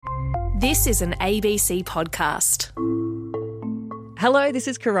This is an ABC podcast. Hello, this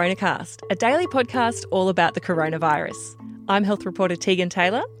is CoronaCast, a daily podcast all about the coronavirus. I'm health reporter Tegan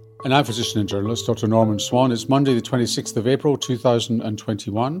Taylor. And I'm physician and journalist Dr. Norman Swan. It's Monday the 26th of April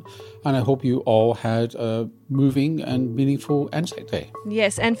 2021, and I hope you all had a moving and meaningful Anzac Day.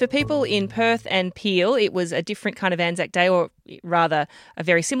 Yes, and for people in Perth and Peel, it was a different kind of Anzac Day, or rather a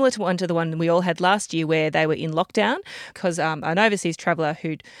very similar one to the one we all had last year where they were in lockdown, because an overseas traveller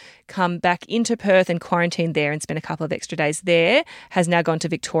who'd come back into Perth and quarantined there and spent a couple of extra days there has now gone to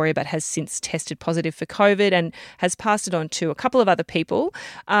Victoria but has since tested positive for COVID and has passed it on to a couple of other people.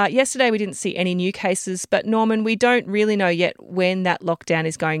 Yesterday we didn't see any new cases, but Norman, we don't really know yet when that lockdown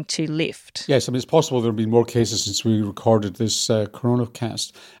is going to lift. Yes, I mean, it's possible there have been more cases since we recorded this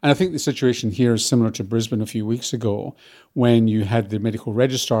CoronaCast. And I think the situation here is similar to Brisbane a few weeks ago when you had the medical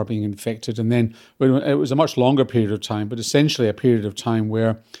registrar being infected. And then it was a much longer period of time, but essentially a period of time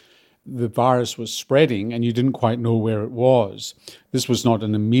where the virus was spreading and you didn't quite know where it was. This was not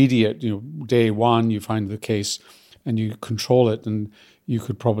an immediate, day one, you find the case and you control it and you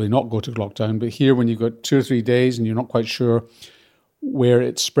could probably not go to lockdown. But here, when you've got 2 or 3 days and you're not quite sure where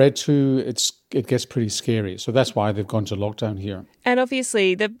it's spread to, it gets pretty scary. So that's why they've gone to lockdown here. And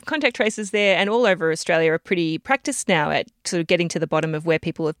obviously the contact tracers there and all over Australia are pretty practiced now at sort of getting to the bottom of where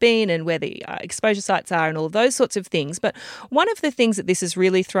people have been and where the exposure sites are and all of those sorts of things. But one of the things that this has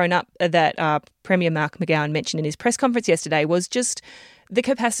really thrown up that Premier Mark McGowan mentioned in his press conference yesterday was just the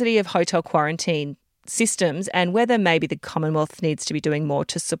capacity of hotel quarantine systems and whether maybe the Commonwealth needs to be doing more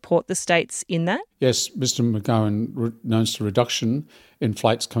to support the states in that. Yes, Mr McGowan announced a reduction in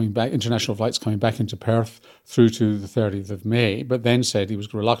flights coming back, international flights coming back into Perth through to the 30th of May, but then said he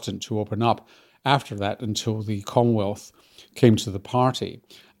was reluctant to open up after that until the Commonwealth came to the party.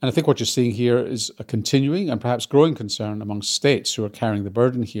 And I think what you're seeing here is a continuing and perhaps growing concern amongst states who are carrying the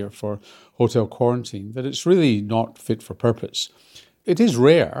burden here for hotel quarantine, that it's really not fit for purpose. It is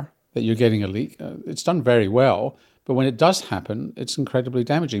rare that you're getting a leak. It's done very well, but when it does happen, it's incredibly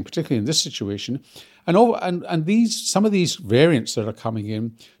damaging, particularly in this situation. And some of these variants that are coming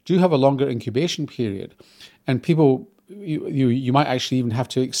in do have a longer incubation period, and people, you might actually even have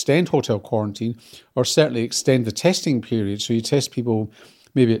to extend hotel quarantine, or certainly extend the testing period. So you test people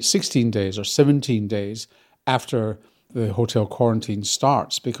maybe at 16 days or 17 days after the hotel quarantine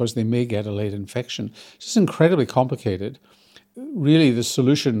starts, because they may get a late infection. It's just incredibly complicated. Really, the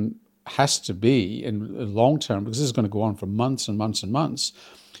solution has to be, in the long term, because this is going to go on for months and months and months,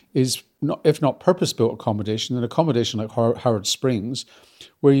 is, if not purpose-built accommodation, then accommodation like Howard Springs,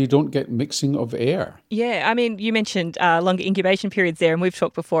 where you don't get mixing of air. Yeah, I mean, you mentioned longer incubation periods there, and we've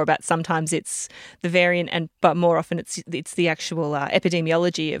talked before about sometimes it's the variant, but more often it's the actual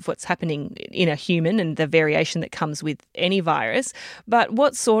epidemiology of what's happening in a human and the variation that comes with any virus. But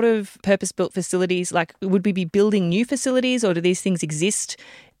what sort of purpose-built facilities, like, would we be building new facilities, or do these things exist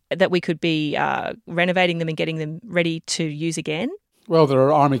that we could be renovating them and getting them ready to use again? Well, there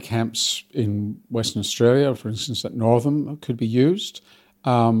are army camps in Western Australia, for instance, at Northam could be used.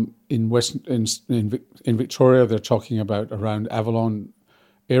 In Victoria, they're talking about around Avalon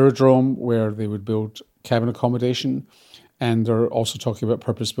Aerodrome, where they would build cabin accommodation. And they're also talking about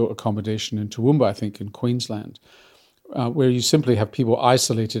purpose-built accommodation in Toowoomba, I think, in Queensland, where you simply have people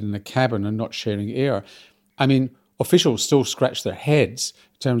isolated in a cabin and not sharing air. I mean, officials still scratch their heads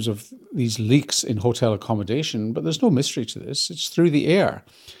in terms of these leaks in hotel accommodation, but there's no mystery to this. It's through the air.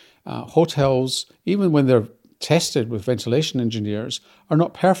 Hotels, even when they're tested with ventilation engineers, are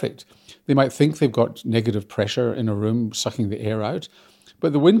not perfect. They might think they've got negative pressure in a room sucking the air out,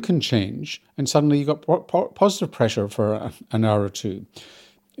 but the wind can change and suddenly you've got positive pressure for an hour or two.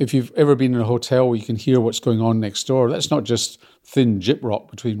 If you've ever been in a hotel where you can hear what's going on next door, that's not just thin gyprock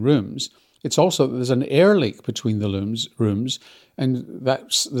between rooms. It's also that there's an air leak between the rooms, and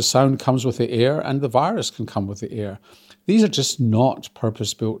that's the sound comes with the air, and the virus can come with the air. These are just not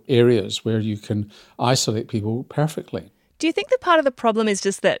purpose-built areas where you can isolate people perfectly. Do you think that part of the problem is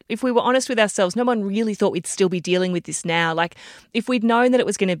just that if we were honest with ourselves, no one really thought we'd still be dealing with this now? Like, if we'd known that it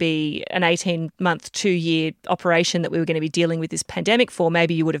was going to be an 18-month, 2-year operation that we were going to be dealing with this pandemic for,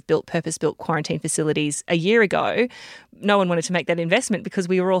 maybe you would have built purpose-built quarantine facilities a year ago. No one wanted to make that investment because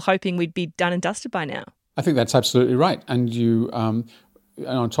we were all hoping we'd be done and dusted by now. I think that's absolutely right. And and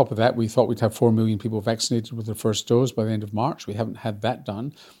on top of that, we thought we'd have 4 million people vaccinated with their first dose by the end of March. We haven't had that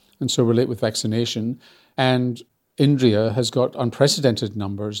done. And so we're late with vaccination. And India has got unprecedented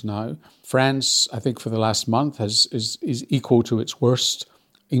numbers now. France, I think for the last month, is equal to its worst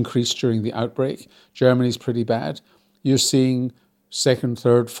increase during the outbreak. Germany's pretty bad. You're seeing second,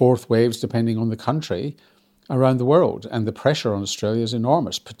 third, fourth waves, depending on the country. around the world. And the pressure on Australia is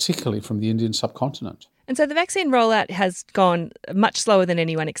enormous, particularly from the Indian subcontinent. And so the vaccine rollout has gone much slower than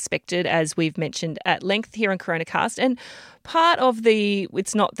anyone expected, as we've mentioned at length here on CoronaCast. And part of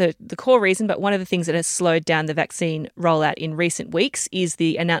it's not the core reason, but one of the things that has slowed down the vaccine rollout in recent weeks is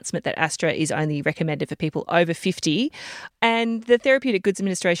the announcement that Astra is only recommended for people over 50. And the Therapeutic Goods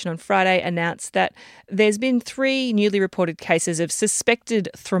Administration on Friday announced that there's been 3 newly reported cases of suspected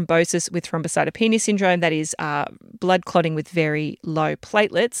thrombosis with thrombocytopenia syndrome, that is blood clotting with very low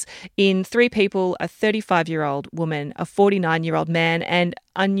platelets, in 3 people, a 35-year-old woman, a 49-year-old man, and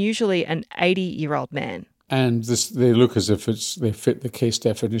unusually an 80-year-old man. And they look as if they fit the case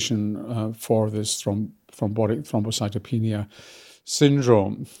definition for this thrombotic thrombocytopenia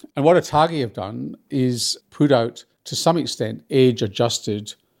syndrome. And what ATAGI have done is put out, to some extent,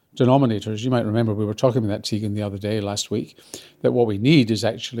 age-adjusted denominators. You might remember we were talking about that, Tegan, the other day, last week, that what we need is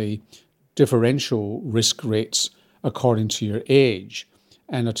actually differential risk rates according to your age.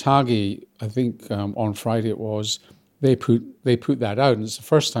 And ATAGI, I think on Friday it was, they put that out, and it's the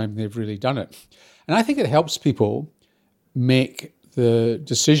first time they've really done it. And I think it helps people make the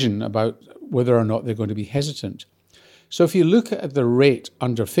decision about whether or not they're going to be hesitant. So if you look at the rate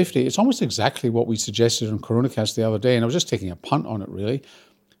under 50, it's almost exactly what we suggested on CoronaCast the other day, and I was just taking a punt on it really,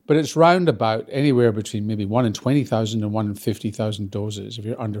 but it's round about anywhere between maybe 1 in 20,000 and 1 in 50,000 doses if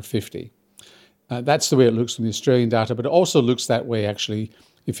you're under 50. That's the way it looks from the Australian data, but it also looks that way actually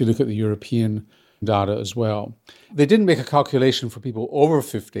if you look at the European data as well. They didn't make a calculation for people over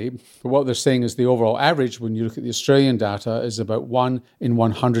 50, but what they're saying is the overall average when you look at the Australian data is about 1 in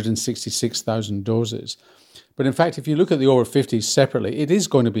 166,000 doses. But in fact, if you look at the over 50s separately, it is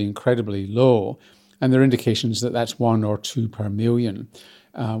going to be incredibly low, and there are indications that that's 1 or 2 per million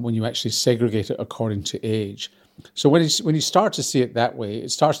when you actually segregate it according to age. So when you start to see it that way, it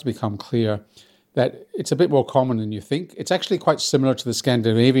starts to become clear that it's a bit more common than you think. It's actually quite similar to the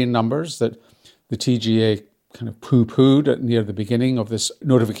Scandinavian numbers that the TGA kind of poo-pooed near the beginning of this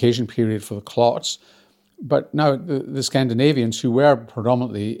notification period for the clots. But now the Scandinavians, who were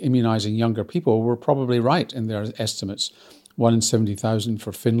predominantly immunizing younger people, were probably right in their estimates. 1 in 70,000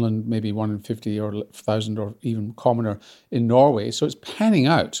 for Finland, maybe 1 in 50,000 or even commoner in Norway. So it's panning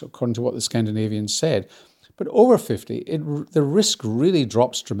out, according to what the Scandinavians said. But over 50, the risk really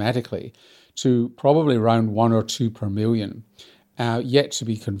drops dramatically to probably around 1 or 2 per million, yet to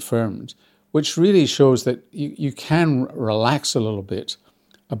be confirmed, which really shows that you can relax a little bit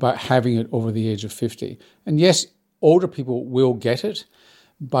about having it over the age of 50. And yes, older people will get it,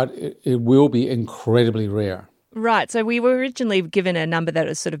 but it will be incredibly rare. Right. So we were originally given a number that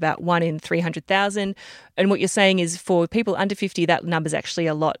was sort of about 1 in 300,000. And what you're saying is for people under 50, that number's actually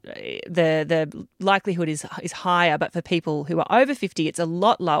a lot. The likelihood is higher, but for people who are over 50, it's a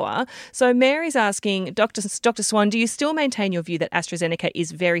lot lower. So Mary's asking, Dr. Swan, do you still maintain your view that AstraZeneca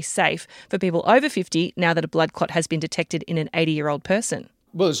is very safe for people over 50 now that a blood clot has been detected in an 80-year-old person?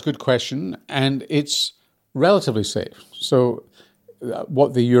 Well, it's a good question, and it's relatively safe. So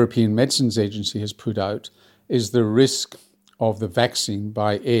what the European Medicines Agency has put out is the risk of the vaccine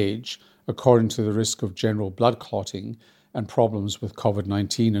by age according to the risk of general blood clotting and problems with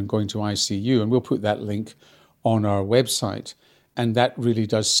COVID-19 and going to ICU. And we'll put that link on our website. And that really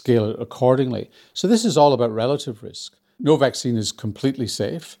does scale it accordingly. So this is all about relative risk. No vaccine is completely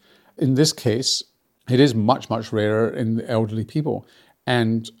safe. In this case, it is much, much rarer in elderly people.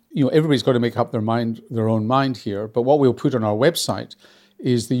 And everybody's got to make up their own mind here. But what we'll put on our website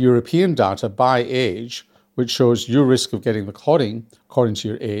is the European data by age, which shows your risk of getting the clotting according to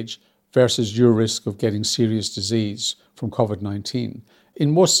your age versus your risk of getting serious disease from COVID-19.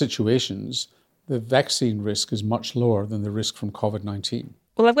 In most situations, the vaccine risk is much lower than the risk from COVID-19.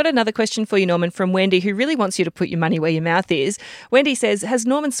 Well, I've got another question for you, Norman, from Wendy, who really wants you to put your money where your mouth is. Wendy says, has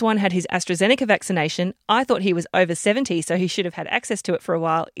Norman Swan had his AstraZeneca vaccination? I thought he was over 70, so he should have had access to it for a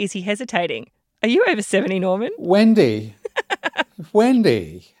while. Is he hesitating? Are you over 70, Norman? Wendy.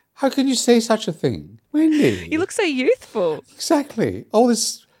 How can you say such a thing? Wendy. You look so youthful. Exactly. All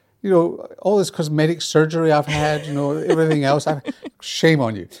this cosmetic surgery I've had, everything else. Shame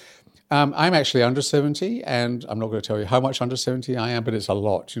on you. I'm actually under 70, and I'm not going to tell you how much under 70 I am, but it's a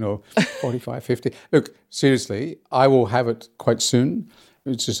lot, 45, 50. Look, seriously, I will have it quite soon.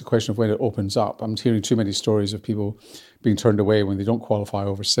 It's just a question of when it opens up. I'm hearing too many stories of people being turned away when they don't qualify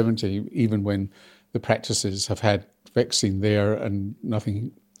over 70, even when the practices have had vaccine there and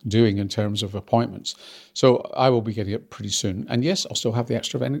nothing doing in terms of appointments. So I will be getting it pretty soon. And yes, I'll still have the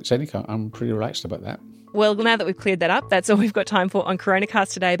AstraZeneca. I'm pretty relaxed about that. Well, now that we've cleared that up, that's all we've got time for on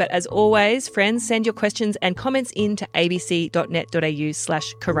CoronaCast today. But as always, friends, send your questions and comments in to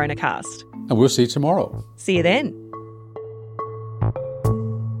abc.net.au/CoronaCast. And we'll see you tomorrow. See you then.